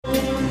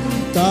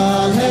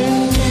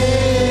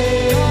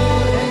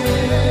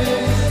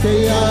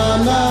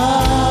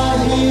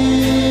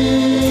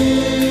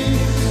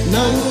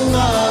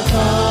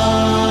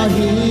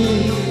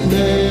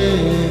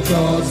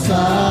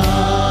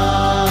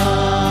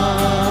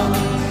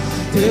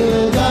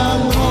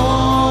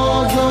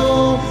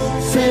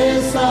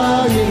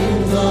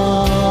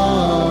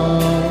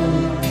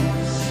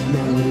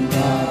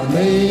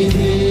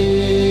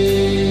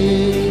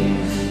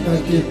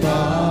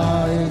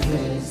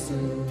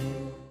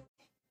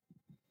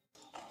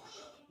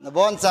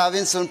Bon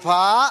Savin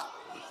Sunpa.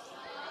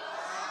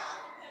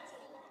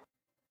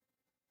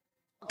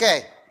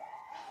 Okay.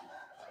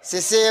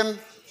 Sisim.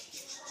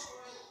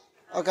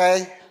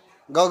 Okay.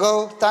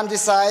 Go. Time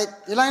decide.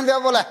 Ilang dia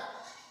boleh?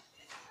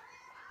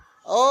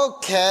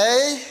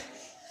 Okay.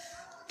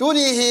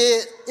 Tuni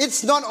here,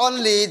 it's not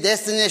only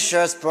Destiny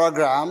Church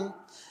program.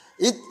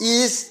 It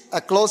is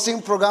a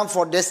closing program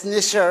for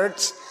Destiny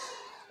Church.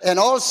 And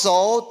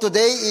also,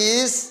 today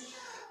is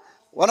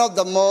one of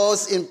the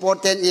most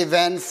important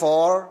events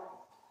for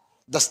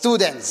the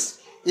students.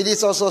 It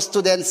is also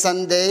Student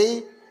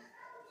Sunday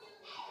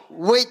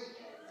with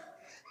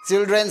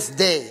Children's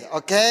Day,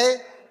 okay?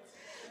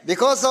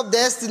 Because of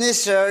Destiny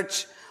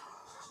Church,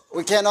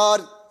 we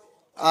cannot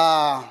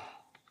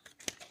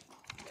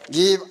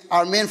give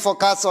our main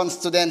focus on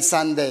Student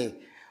Sunday.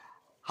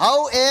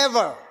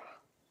 However,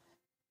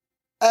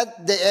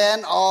 at the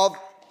end of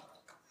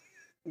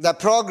the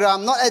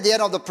program, not at the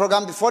end of the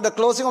program, before the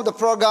closing of the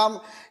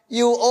program,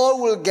 you all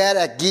will get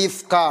a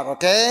gift card,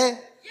 okay?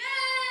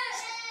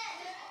 Yes!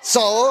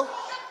 So,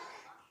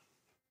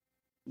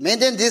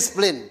 maintain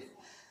discipline.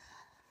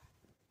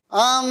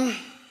 I'm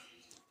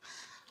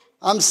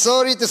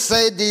sorry to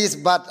say this,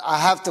 but I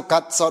have to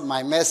cut short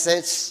my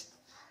message.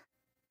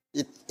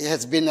 It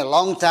has been a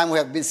long time we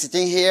have been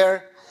sitting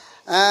here,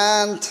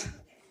 and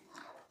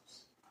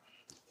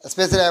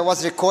especially I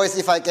was requested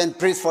if I can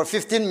preach for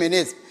 15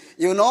 minutes.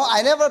 You know,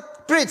 I never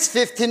preach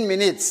 15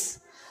 minutes.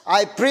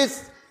 I preach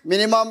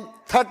minimum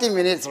 30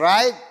 minutes,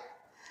 right?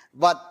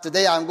 But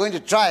today I'm going to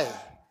try.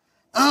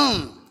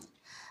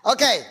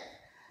 Okay.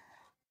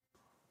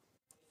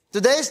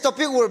 Today's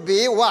topic will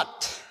be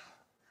what?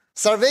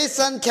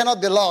 Salvation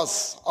cannot be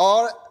lost,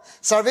 or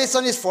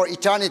salvation is for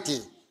eternity.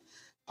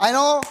 I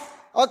know.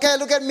 Okay,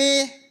 look at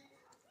me.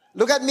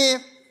 Look at me.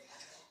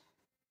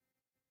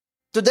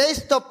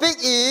 Today's topic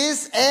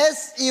is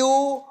as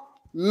you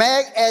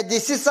make a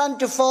decision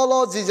to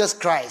follow Jesus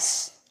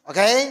Christ.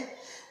 Okay?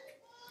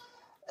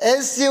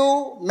 As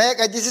you make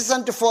a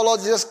decision to follow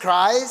Jesus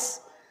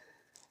Christ,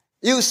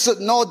 you should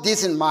know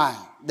this in mind,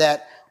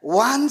 that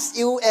once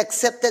you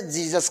accepted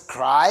Jesus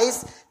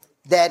Christ,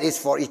 that is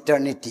for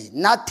eternity.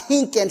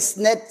 Nothing can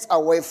snatch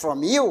away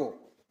from you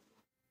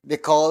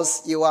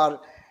because you are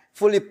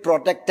fully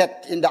protected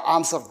in the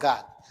arms of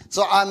God.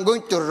 So I'm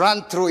going to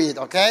run through it,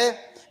 okay?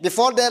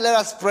 Before that, let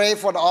us pray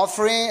for the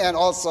offering and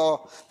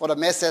also for the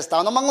message.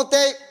 Tao na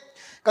manguti,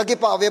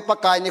 kagipa ave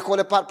pakai ni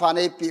kole pat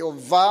panay pi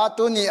ova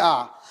tu ni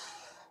a.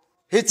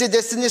 Hitsi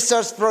Destiny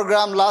Search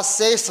program last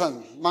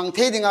session, mang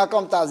thi dinga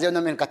kom ta zeu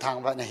namin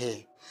kathang ba na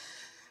hi.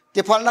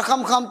 Kipal na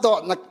kham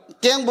to na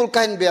keng bul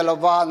kain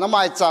belova na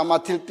mai cha ma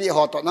thil pi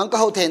ho to nang ka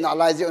ho the na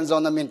lai zeu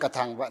zon namin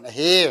kathang ba na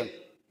hi.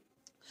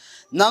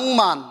 Nang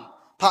man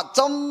Pat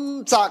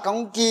chom cha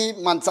kang ki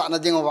man cha na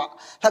dingwa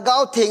ha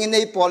gao thing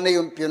nei pol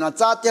nei pi na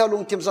cha te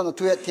lung tim son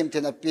thu thim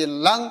thim na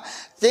pin lang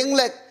ting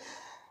le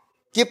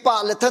ki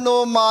pa le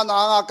thano man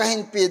anga ka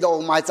hin pi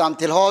do mai cham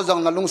thil ho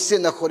jong na lung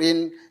sin na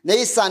khurin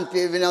nei san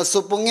pi vina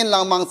supungin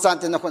lang mang chan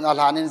te na khun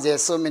alhanin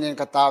jesu minin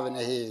ka ta na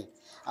hi.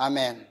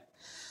 Amen.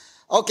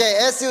 Okay,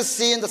 as you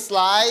see in the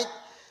slide,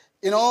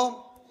 you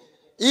know,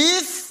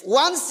 if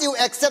once you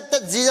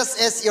accepted Jesus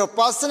as your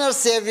personal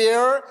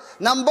savior,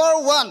 number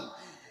one,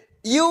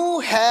 you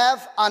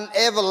have an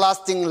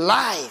everlasting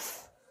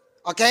life.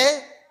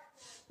 Okay?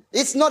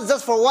 It's not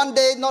just for one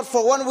day, not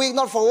for 1 week,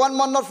 not for 1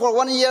 month, not for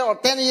 1 year or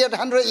 10 years,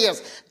 100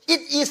 years.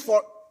 It is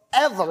for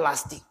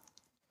everlasting.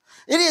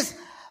 It is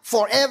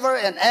forever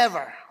and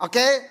ever.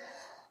 Okay?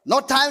 No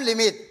time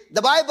limit.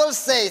 The Bible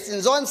says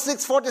in John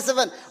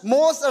 6:47,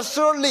 most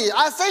assuredly,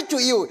 I say to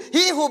you,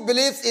 he who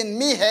believes in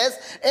me has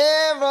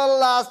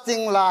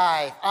everlasting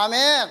life.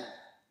 Amen.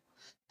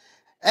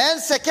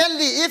 And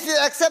secondly, if you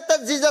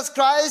accepted Jesus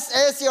Christ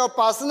as your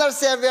personal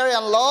Savior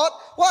and Lord,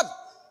 what?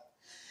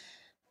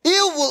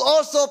 You will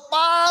also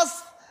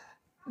pass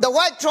the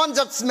white throne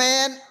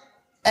judgment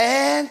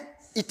and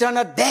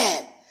eternal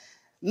death.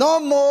 No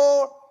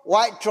more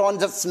white throne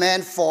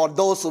judgment for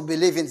those who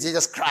believe in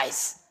Jesus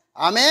Christ.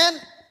 Amen?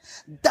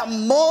 The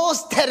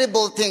most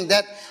terrible thing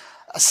that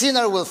a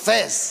sinner will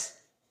face.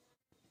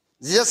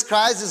 Jesus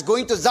Christ is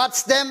going to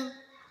judge them.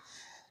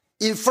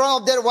 In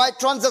front of their white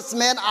throne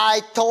judgment,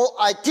 I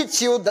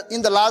teach you that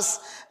in the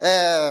last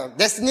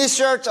Destiny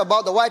Church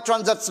about the white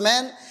throne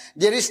judgment.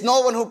 There is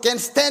no one who can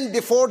stand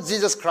before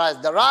Jesus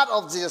Christ, the wrath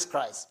of Jesus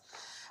Christ.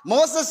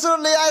 Most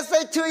assuredly, I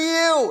say to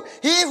you,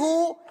 he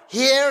who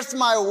hears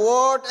my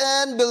word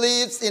and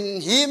believes in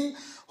him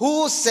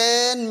who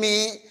sent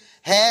me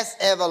has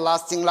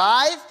everlasting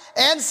life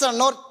and shall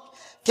not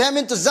came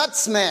into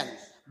judgment,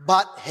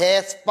 but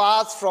has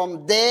passed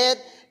from death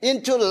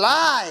into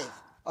life.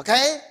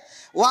 Okay?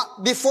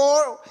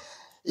 Before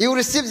you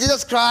receive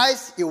Jesus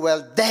Christ, you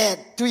were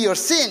dead to your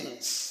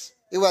sins.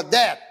 You were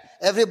dead.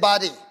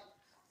 Everybody.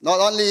 Not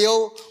only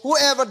you.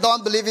 Whoever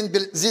don't believe in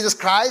Jesus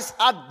Christ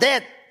are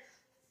dead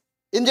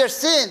in their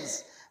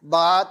sins.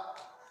 But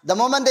the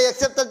moment they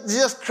accepted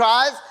Jesus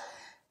Christ,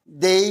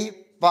 they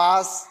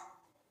pass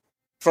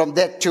from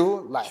death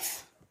to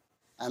life.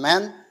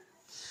 Amen.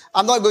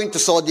 I'm not going to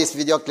show this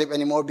video clip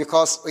anymore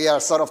because we are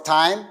short of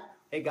time.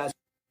 Hey guys.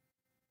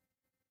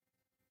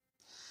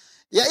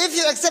 Yeah, if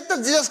you accepted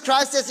Jesus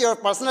Christ as your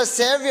personal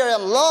Savior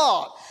and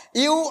Lord,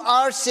 you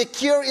are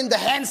secure in the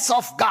hands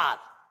of God.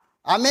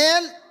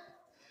 Amen.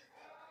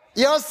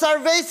 Your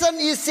salvation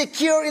is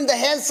secure in the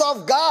hands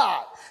of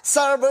God.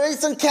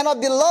 Salvation cannot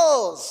be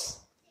lost.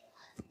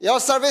 Your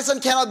salvation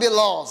cannot be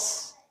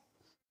lost.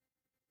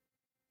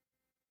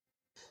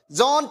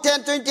 John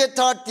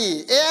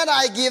 10:20-30, and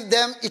I give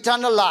them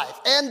eternal life,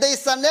 and they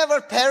shall never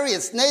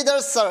perish,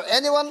 neither shall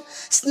anyone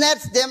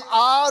snatch them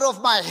out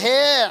of my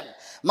hand.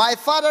 My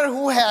Father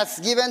who has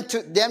given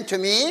them to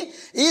me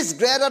is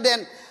greater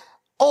than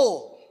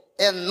all,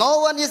 and no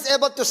one is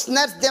able to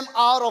snatch them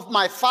out of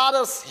my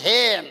Father's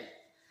hand.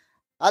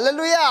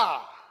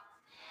 Hallelujah.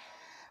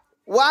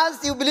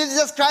 Once you believe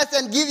Jesus Christ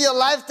and give your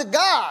life to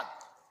God,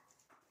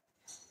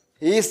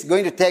 He is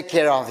going to take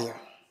care of you.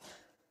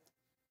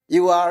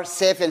 You are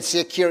safe and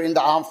secure in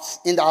the arms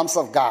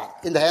of God,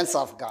 in the hands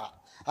of God.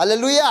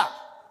 Hallelujah.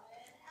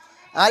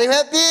 Are you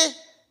happy?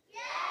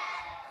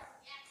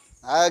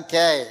 Yes.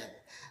 Okay.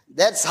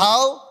 That's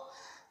how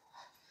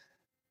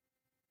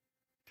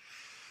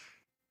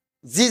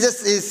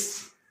Jesus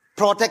is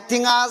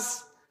protecting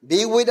us,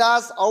 being with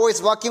us,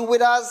 always working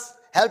with us,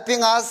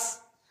 helping us.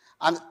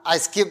 And I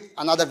skipped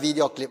another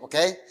video clip,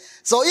 okay?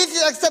 So if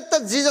you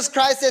accepted Jesus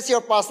Christ as your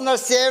personal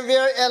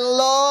Savior and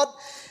Lord,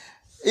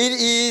 it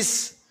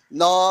is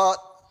not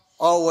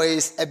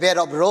always a bed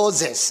of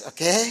roses,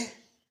 okay?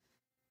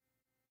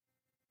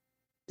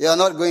 You are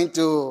not going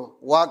to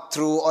walk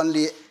through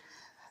only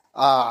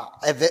a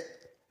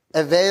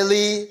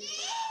valley,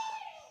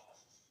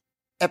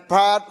 a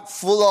path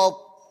full of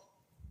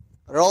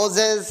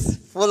roses,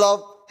 full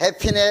of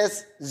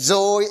happiness,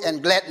 joy,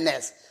 and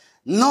gladness.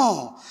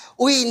 No,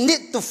 we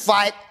need to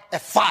fight a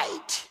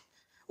fight.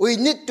 We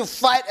need to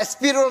fight a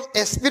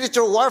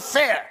spiritual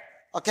warfare,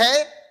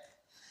 okay?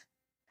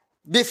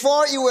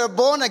 Before you were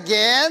born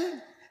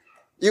again,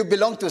 you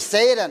belong to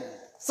Satan.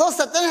 So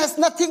Satan has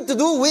nothing to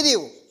do with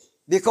you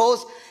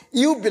because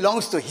you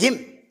belong to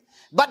him.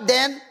 But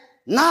then,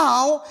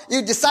 now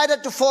you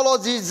decided to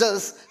follow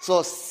Jesus,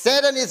 so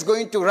Satan is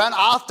going to run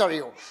after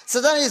you.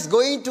 Satan is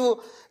going to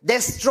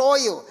destroy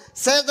you.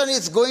 Satan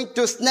is going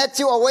to snatch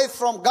you away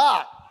from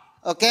God.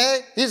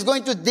 Okay? He's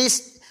going to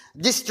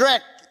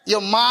distract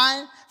your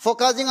mind,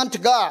 focusing on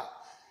God.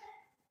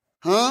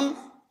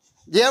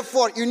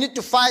 Therefore, you need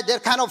to fight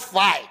that kind of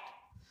fight.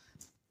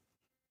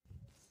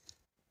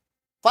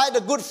 Fight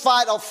the good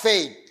fight of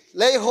faith.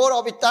 Lay hold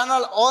of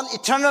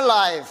eternal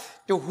life,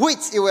 to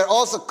which you were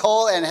also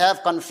called and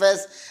have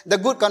confessed the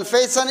good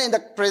confession in the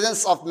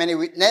presence of many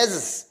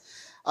witnesses.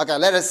 Okay,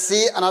 let us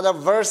see another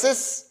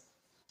verses.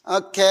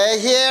 Okay,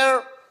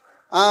 here,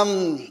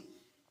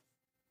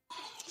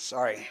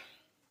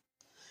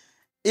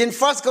 in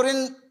 1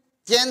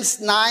 Corinthians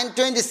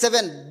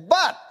 9:27,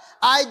 but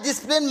I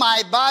discipline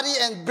my body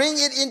and bring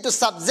it into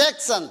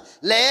subjection,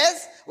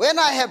 lest when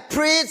I have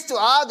preached to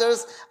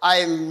others,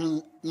 I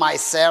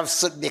myself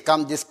should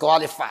become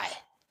disqualified.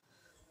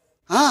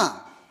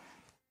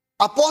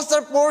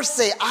 Apostle Paul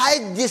say,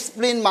 I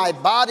discipline my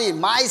body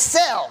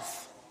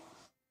myself.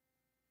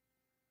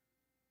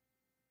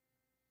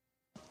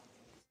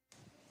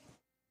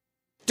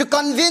 To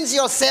convince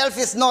yourself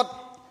is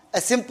not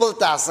a simple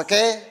task,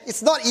 okay?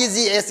 It's not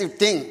easy as you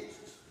think.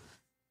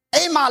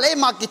 Ay malay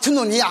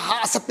makitunu niya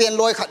ha sa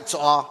penloy khat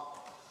cho.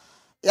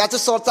 Ya to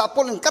sort sa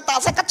polin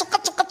kata sa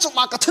katsu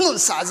makatunun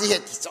sa ji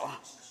het cho.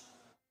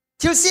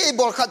 Tilsi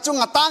bol khat chu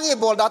ngatang e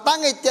bol da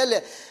tang e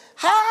tele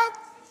ha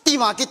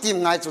tima ki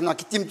tim ngai chu na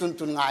ki tim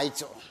tun ngai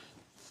cho.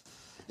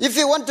 If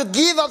you want to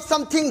give up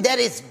something that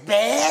is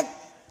bad,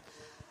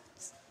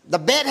 the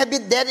bad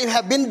habit that you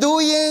have been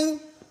doing,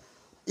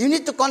 you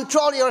need to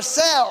control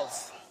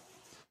yourself.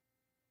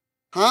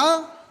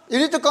 You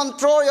need to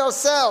control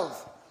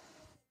yourself.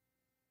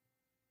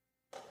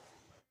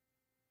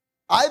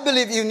 I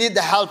believe you need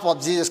the help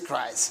of Jesus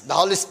Christ, the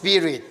Holy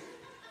Spirit.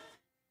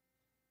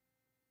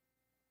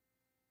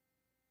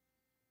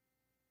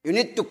 You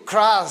need to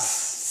crush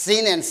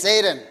sin and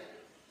Satan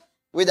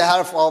with the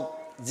help of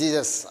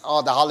Jesus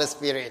or the Holy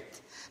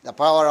Spirit, the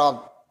power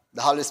of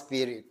the Holy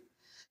Spirit.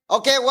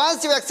 Okay,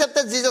 once you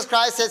accepted Jesus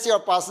Christ as your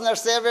personal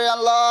Savior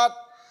and Lord,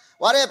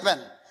 what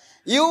happened?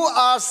 You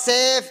are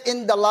safe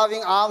in the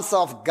loving arms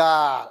of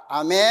God.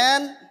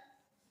 Amen?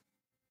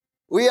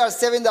 We are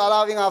safe in the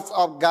loving arms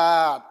of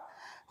God.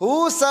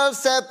 Who shall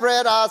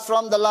separate us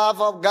from the love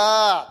of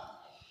God?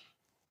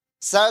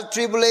 Shall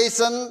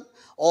tribulation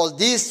or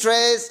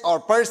distress, or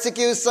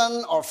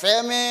persecution, or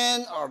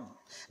famine, or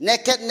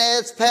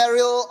nakedness,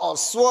 peril, or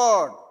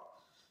sword.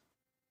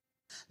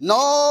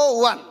 No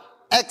one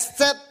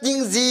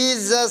accepting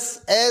Jesus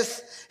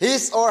as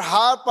his or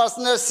her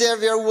personal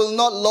Savior will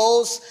not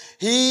lose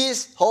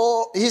his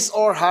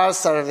or her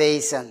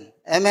salvation.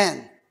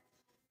 Amen.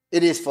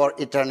 It is for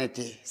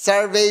eternity.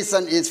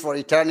 Salvation is for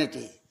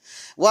eternity.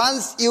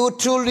 Once you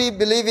truly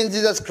believe in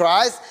Jesus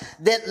Christ,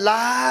 that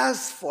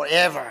lasts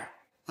forever.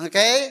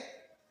 Okay?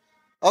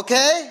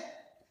 Okay?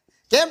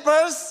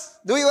 Campers,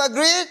 do you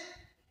agree? Yes.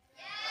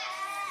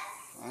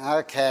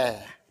 Okay.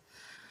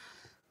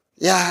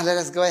 Yeah, let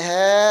us go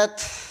ahead.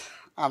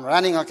 I'm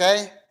running,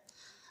 okay?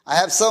 I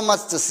have so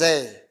much to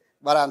say,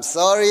 but I'm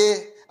sorry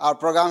our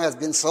program has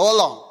been so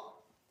long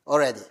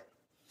already.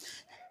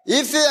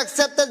 If you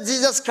accepted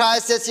Jesus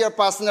Christ as your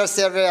personal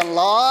Savior and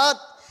Lord,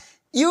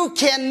 you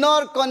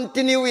cannot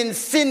continue in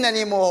sin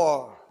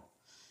anymore.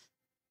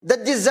 The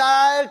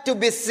desire to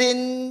be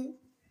sin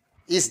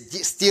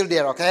is still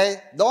there,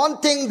 okay?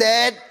 Don't think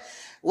that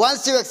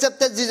once you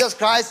accepted Jesus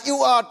Christ, you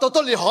are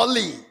totally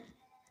holy,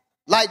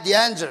 like the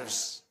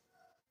angels,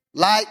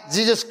 like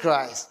Jesus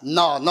Christ.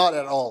 No, not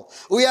at all.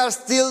 We are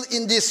still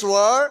in this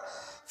world,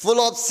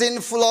 full of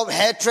sin, full of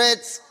hatred.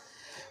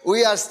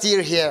 We are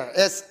still here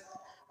as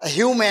a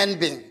human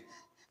being.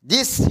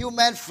 This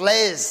human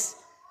flesh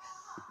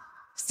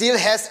still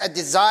has a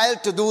desire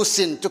to do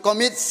sin, to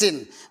commit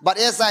sin. But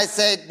as I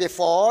said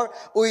before,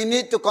 we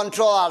need to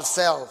control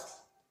ourselves.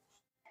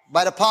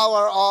 By the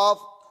power of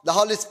the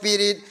Holy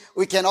Spirit,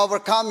 we can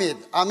overcome it.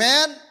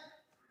 Amen?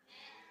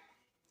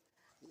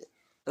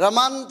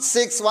 Romans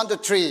 6,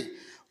 1-3.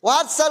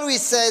 What shall we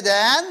say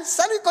then?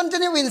 Shall we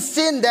continue in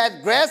sin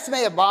that grace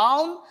may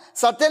abound?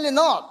 Certainly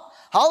not.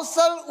 How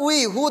shall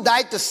we who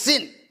died to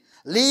sin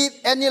live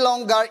any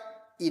longer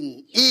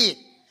in it?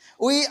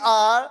 We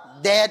are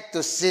dead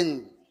to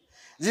sin.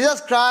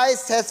 Jesus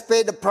Christ has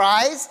paid the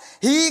price.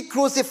 He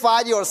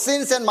crucified your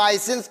sins and my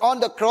sins on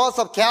the cross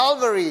of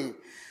Calvary.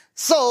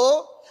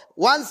 So,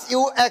 once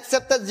you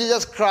accepted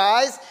Jesus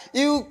Christ,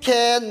 you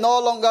can no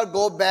longer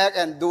go back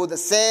and do the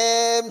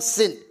same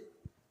sin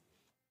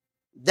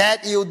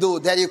that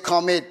you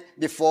commit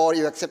before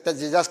you accepted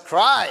Jesus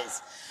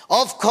Christ.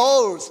 Of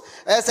course,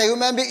 as a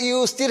human being,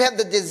 you still have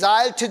the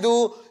desire to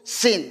do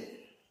sin.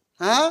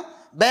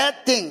 Bad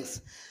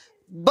things.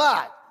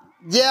 But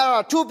there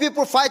are two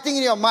people fighting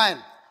in your mind.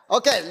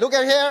 Okay, look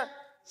at here.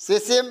 See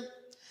him?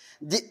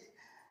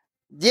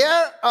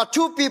 There are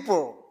two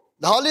people.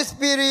 The Holy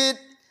Spirit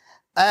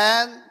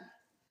and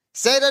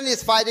Satan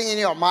is fighting in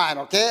your mind,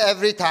 okay,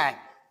 every time.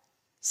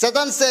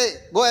 Satan say,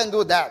 go and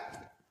do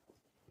that.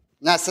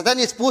 Now, Satan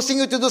is pushing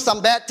you to do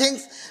some bad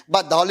things,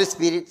 but the Holy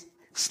Spirit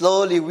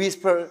slowly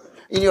whisper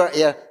in your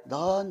ear,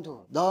 don't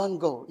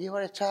go. You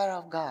are a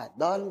child of God,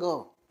 don't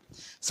go.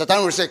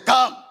 Satan will say,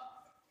 come.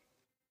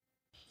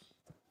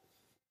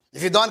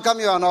 If you don't come,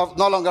 you are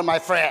no longer my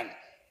friend.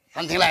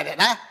 Something like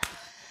that, huh?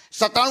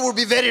 Satan will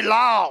be very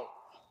loud.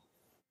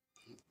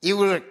 You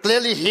will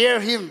clearly hear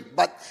him,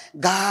 but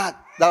God,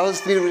 the Holy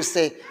Spirit will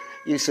say,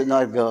 you should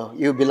not go.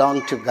 You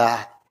belong to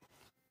God.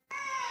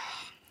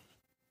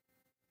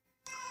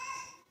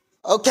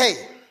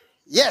 Okay,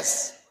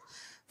 yes.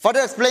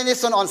 Further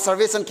explanation on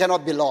salvation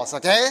cannot be lost,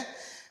 okay?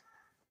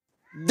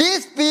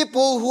 These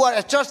people who are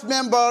a church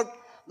member,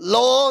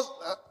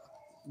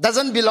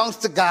 doesn't belong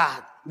to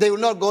God. They will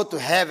not go to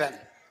heaven.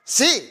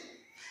 See,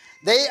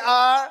 they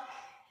are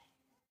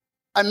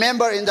a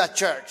member in the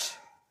church.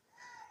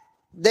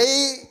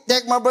 They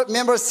take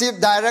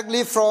membership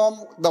directly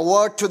from the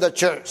word to the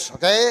church,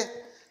 okay?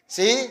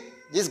 See,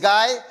 this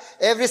guy,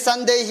 every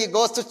Sunday he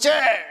goes to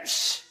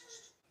church,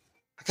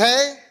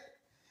 okay?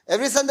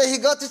 Every Sunday he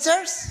goes to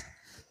church.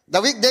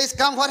 The weekdays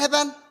come, what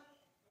happened?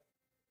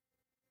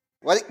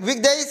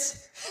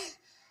 Weekdays,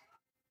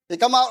 he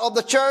come out of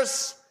the church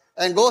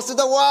and goes to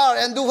the world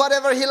and do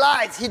whatever he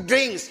likes. He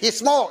drinks, he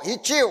smoke, he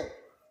chill,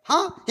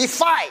 he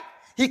fight,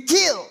 he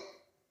kill.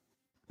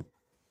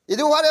 He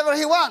do whatever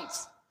he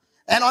wants.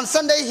 And on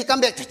Sunday, he come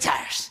back to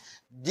church.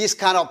 These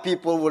kind of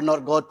people will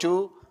not go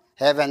to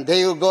heaven.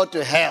 They will go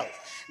to hell.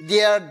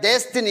 Their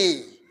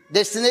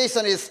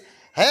destination is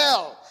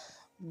hell.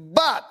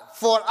 But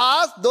for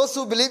us, those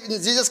who believe in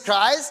Jesus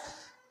Christ,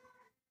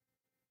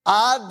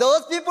 are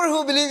those people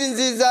who believe in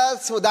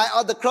Jesus, who died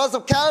on the cross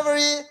of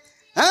Calvary.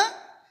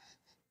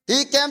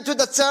 He came to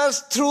the church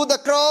through the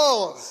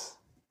cross.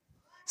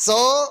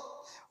 So,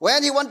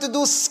 when he wanted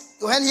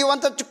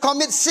to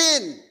commit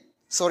sin,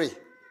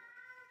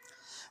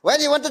 when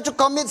he wanted to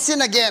commit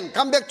sin again,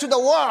 come back to the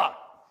world,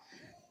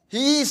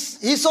 he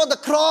saw the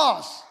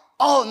cross.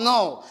 Oh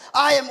no,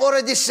 I am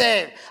already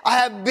saved. I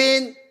have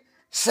been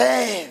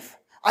saved.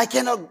 I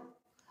can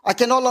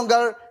no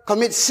longer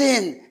commit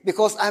sin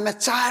because I'm a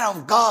child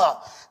of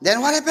God. Then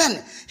what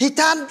happened? He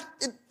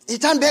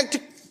turned back to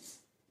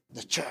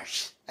the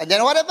church. And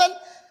then what happened?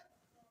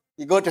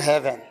 He go to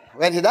heaven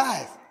when he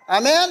dies.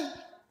 Amen?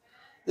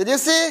 Did you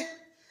see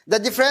the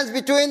difference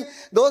between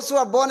those who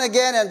are born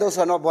again and those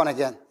who are not born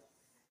again?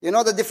 You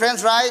know the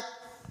difference, right?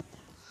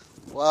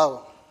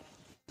 Wow.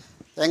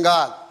 Thank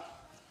God.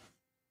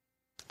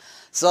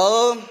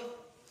 So,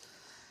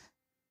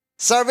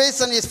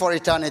 salvation is for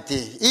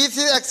eternity. If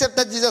you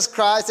accepted Jesus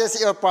Christ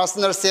as your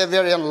personal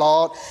Savior and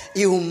Lord,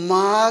 you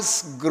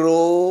must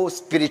grow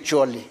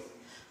spiritually.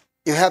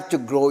 You have to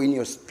grow in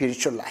your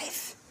spiritual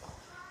life.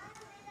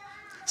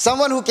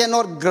 Someone who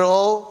cannot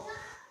grow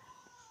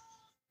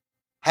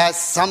has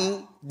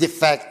some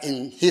defect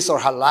in his or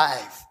her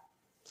life.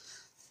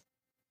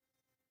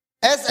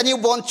 As a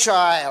newborn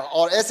child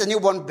or as a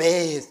newborn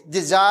babe,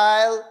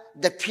 desire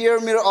the pure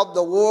mirror of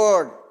the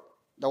Word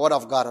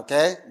of God,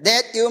 okay?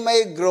 That you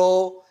may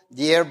grow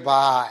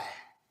thereby.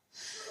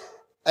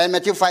 And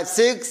Matthew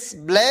 5:6,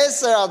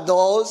 blessed are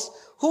those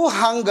who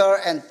hunger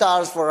and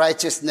thirst for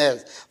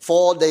righteousness,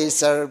 for they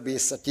shall be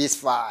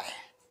satisfied.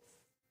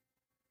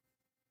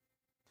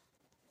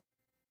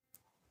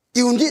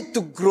 You need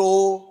to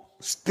grow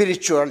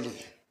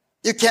spiritually.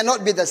 You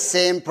cannot be the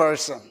same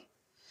person.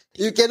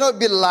 You cannot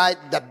be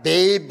like the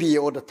baby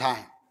all the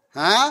time.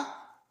 Huh?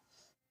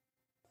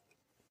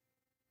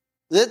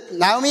 Is it,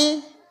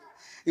 Naomi?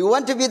 You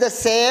want to be the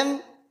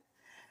same?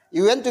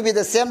 You want to be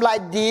the same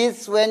like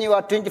this when you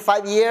are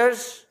 25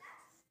 years?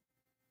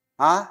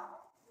 Huh?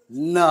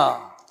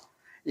 No.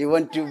 You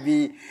want to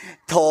be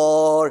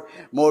tall,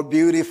 more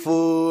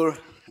beautiful,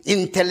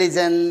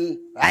 intelligent,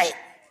 right?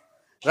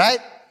 Right?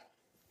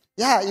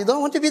 Yeah, you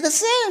don't want to be the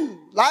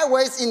same.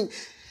 Likewise,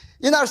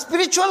 in our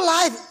spiritual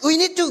life, we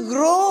need to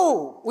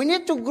grow. We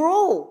need to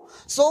grow.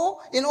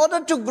 So, in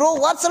order to grow,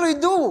 what shall we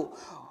do?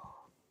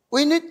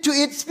 We need to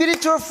eat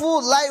spiritual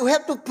food, like we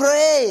have to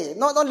pray.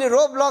 Not only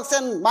Roblox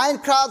and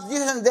Minecraft,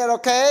 this and that,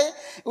 okay?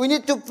 We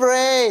need to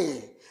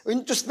pray. We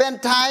need to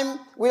spend time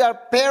with our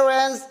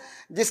parents,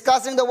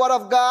 discussing the Word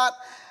of God,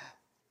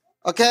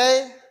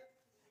 okay?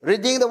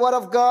 Reading the Word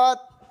of God.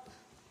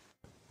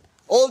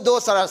 All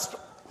those are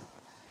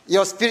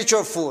your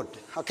spiritual food,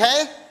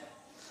 okay?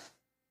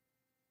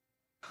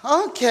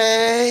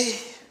 Okay.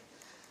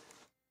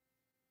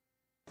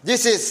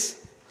 This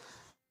is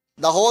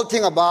the whole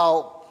thing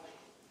about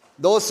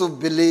those who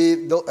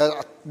believe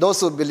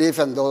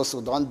and those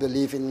who don't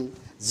believe in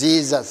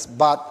Jesus,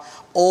 but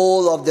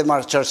all of them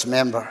are church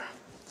members.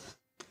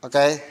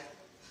 Okay?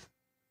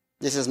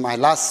 This is my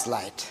last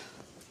slide.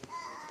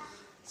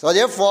 So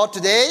therefore,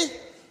 today,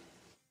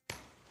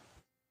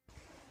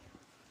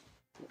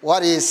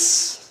 what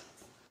is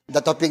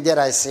the topic that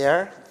I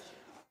share?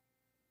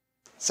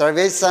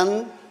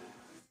 Salvation.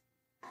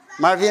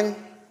 Marvin,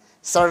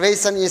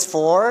 salvation is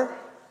for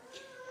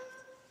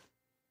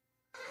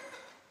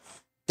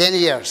 10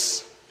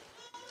 years.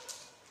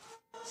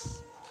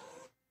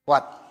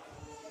 What?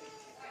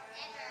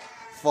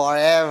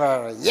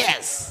 Forever.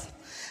 Yes.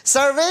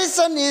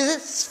 Salvation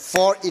is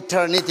for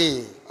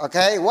eternity.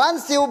 Okay?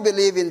 Once you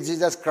believe in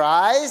Jesus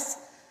Christ,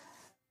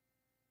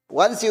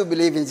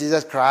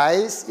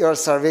 your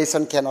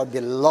salvation cannot be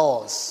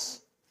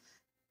lost.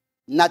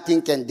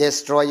 Nothing can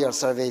destroy your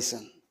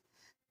salvation.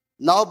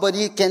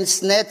 Nobody can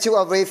snatch you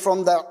away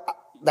from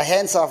the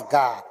hands of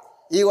God.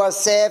 You are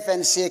safe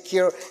and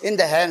secure in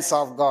the hands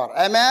of God.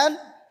 Amen?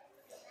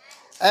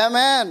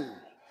 Amen.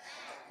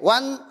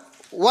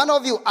 One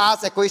of you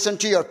asked a question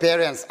to your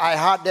parents. I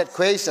heard that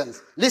question.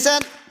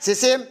 Listen,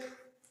 Sisim.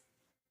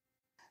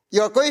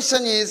 Your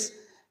question is,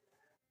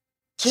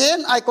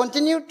 can I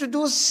continue to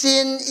do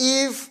sin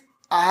if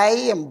I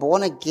am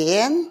born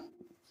again?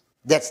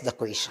 That's the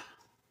question.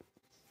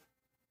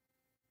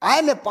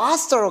 I'm a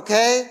pastor,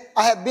 okay?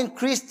 I have been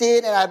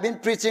Christian and I've been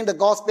preaching the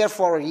gospel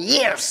for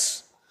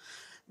years.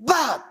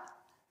 But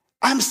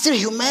I'm still a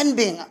human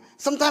being.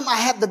 Sometimes I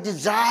have the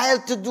desire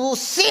to do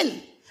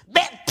sin,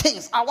 bad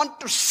things. I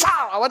want to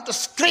shout, I want to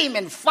scream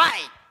and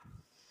fight.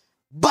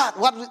 But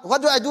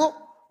what do I do?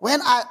 When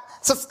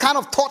such kind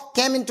of thought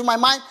came into my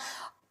mind,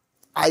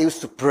 I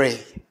used to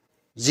pray,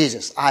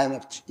 Jesus, I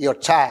am your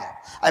child.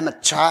 I'm a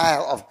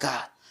child of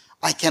God.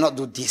 I cannot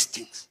do these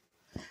things.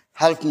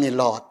 Help me,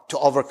 Lord, to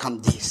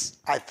overcome this.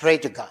 I pray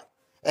to God.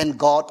 And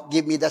God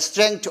give me the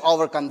strength to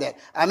overcome that.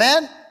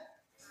 Amen?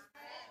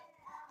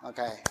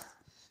 Okay.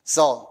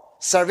 So,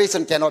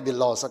 salvation cannot be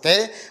lost,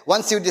 okay?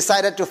 Once you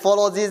decided to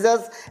follow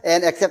Jesus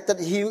and accepted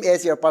Him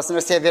as your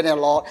personal Savior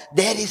and Lord,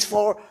 that is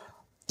for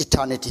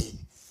eternity.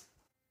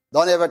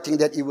 Don't ever think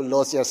that you will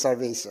lose your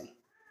salvation.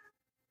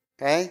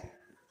 Okay?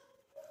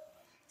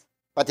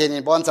 ประเทศ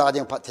นี้บอนซาเดี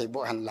ยงพระเทบุ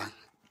หันหลัง